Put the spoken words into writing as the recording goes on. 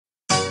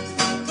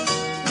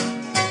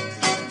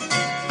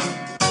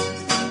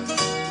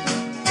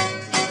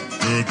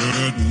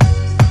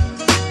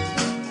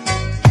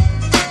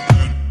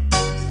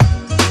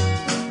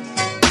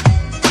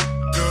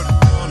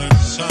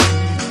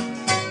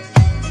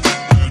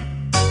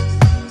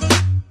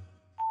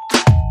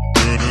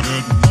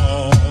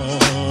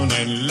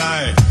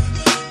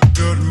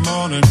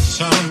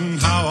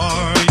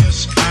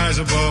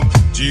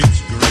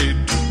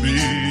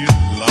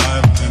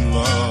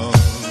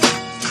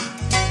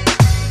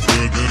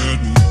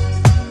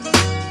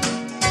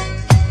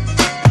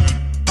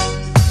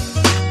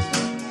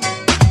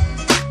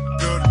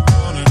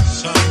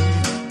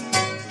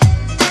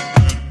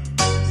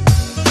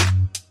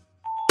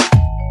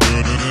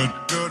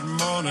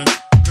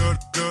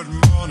Good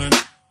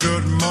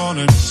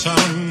morning,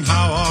 sun.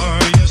 How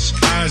are you?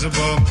 Skies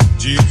above.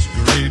 Gee, it's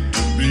great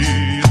to be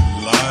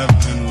alive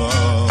and in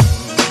love.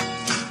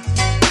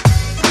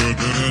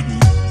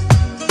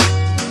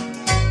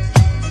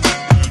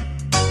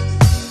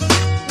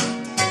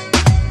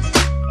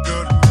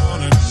 Good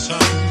morning,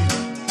 sun.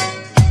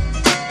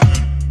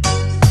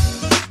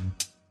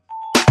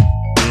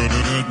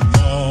 Good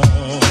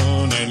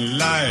morning,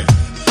 life.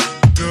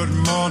 Good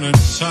morning,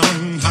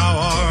 sun. How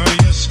are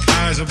you?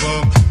 Skies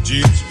above.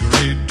 Gee, it's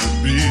great to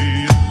be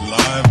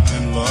alive and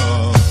in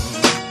love.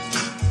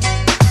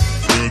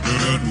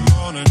 Good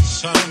morning,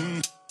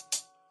 sun.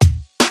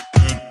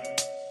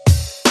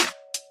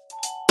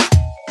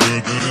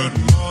 Good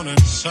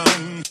morning,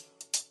 sun.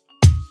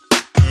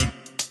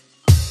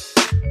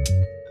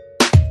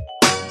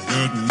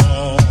 Good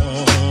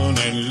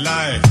morning,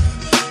 life.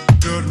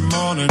 Good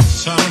morning,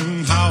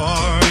 sun. How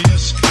are you?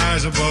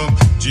 Skies above.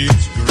 Gee,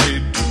 it's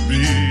great to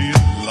be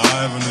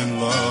alive and in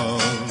love.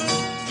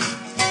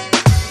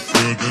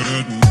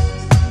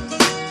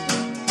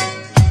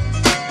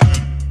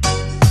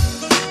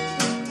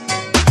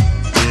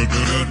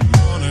 Good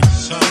morning,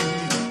 sun.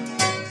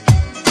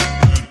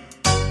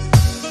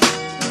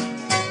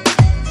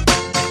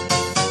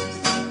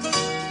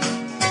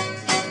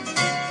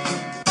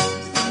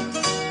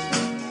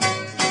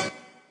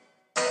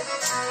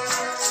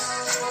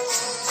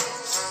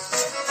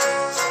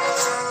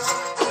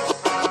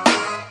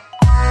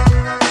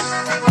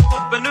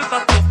 Toppen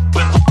utav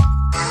toppen.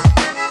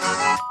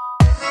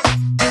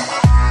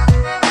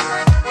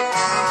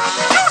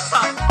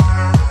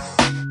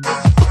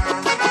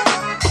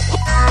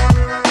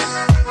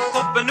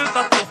 Toppen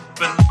utav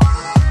toppen.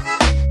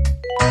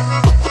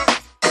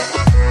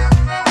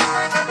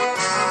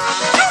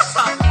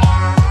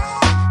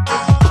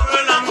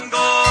 Norrland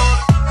går.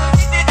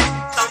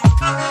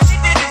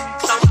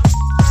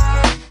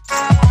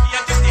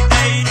 Jag till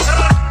dig.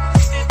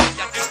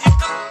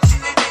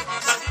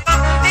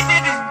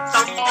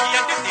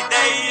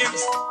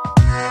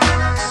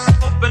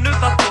 Toppen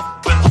utav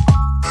toppen.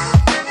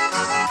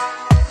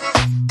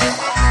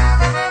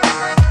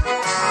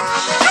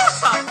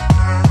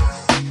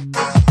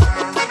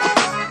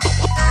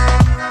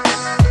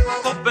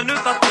 Toppen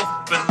utav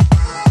toppen.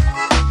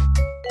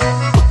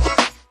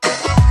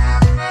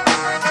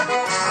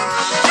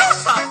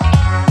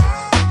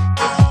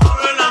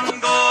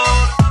 Norrland går.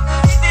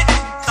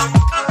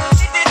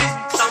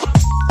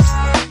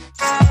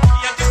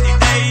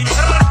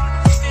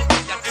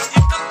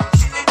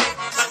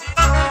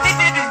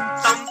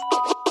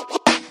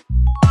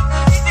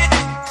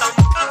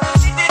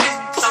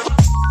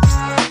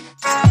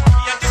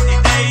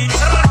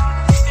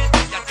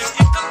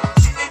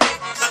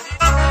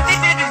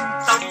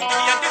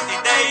 Jag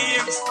till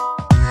dig.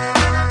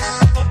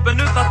 Toppen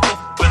utav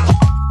toppen.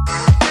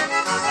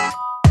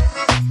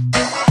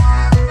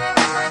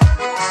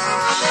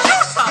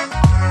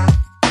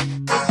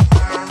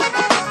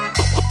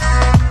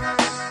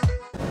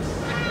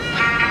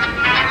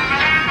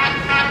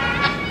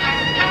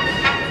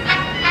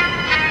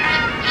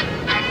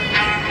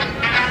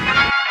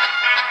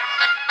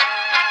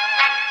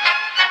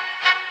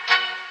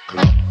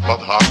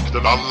 Klappat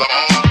hakten alla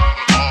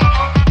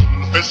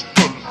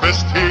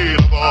fullfest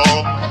hela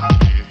dagen.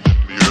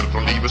 Eten mjöl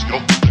från livets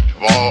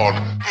grottekvarn.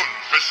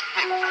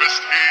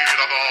 Fullfest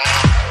hela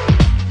dagen.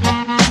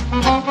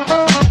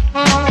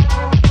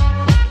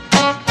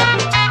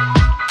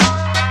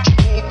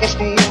 Stå på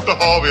stort, det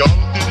har vi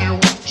alltid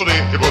gjort. Så det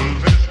är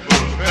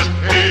fullfest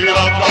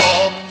hela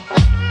dagen.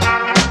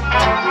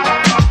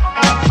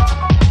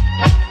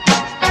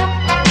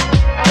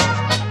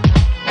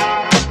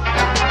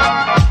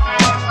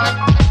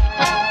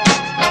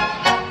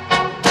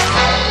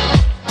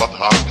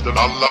 Hakten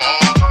alla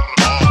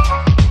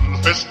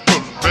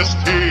fullfest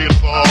hela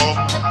dagen.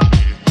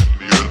 Eten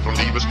mjöl från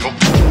livets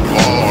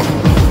grottekvarn.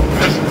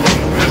 Fullfest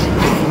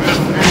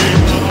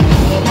hela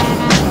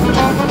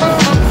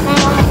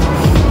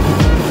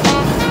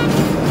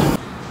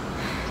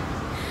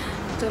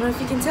Don't know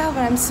if you can tell,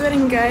 but I'm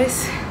sweating,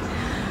 guys.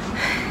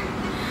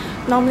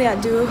 Normally I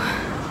do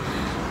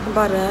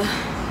about a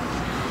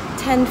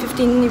 10,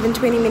 15, even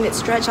 20-minute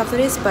stretch after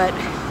this, but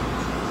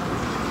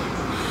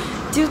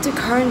due to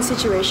current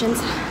situations,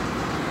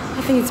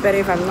 I think it's better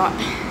if I'm not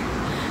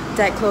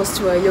that close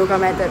to a yoga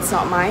mat that's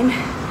not mine.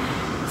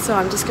 So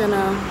I'm just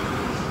gonna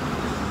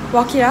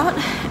walk it out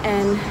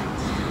and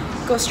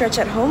go stretch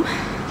at home.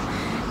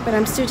 But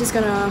I'm still just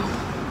gonna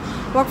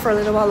walk for a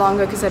little while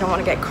longer because I don't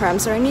want to get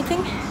cramps or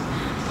anything.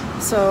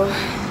 So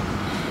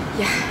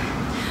yeah,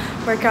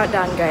 workout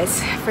done,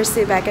 guys. First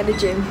day back at the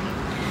gym.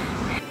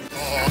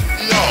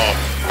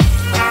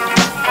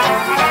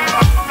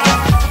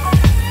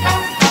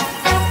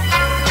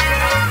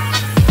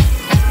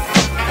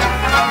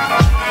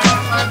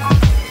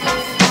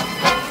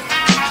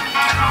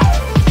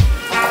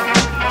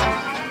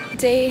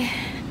 Day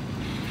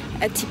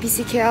at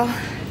TPCKL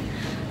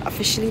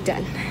officially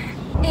done.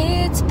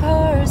 It's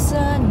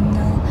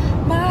personal,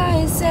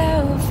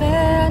 myself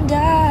and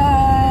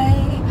I.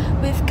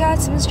 We've got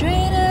some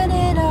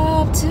straightening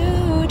up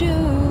to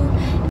do.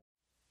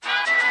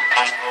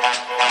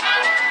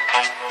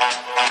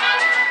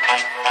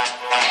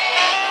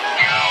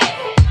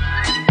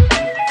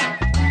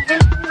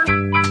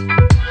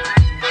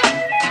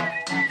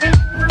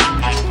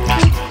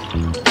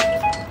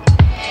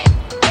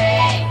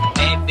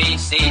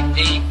 C,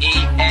 D, E.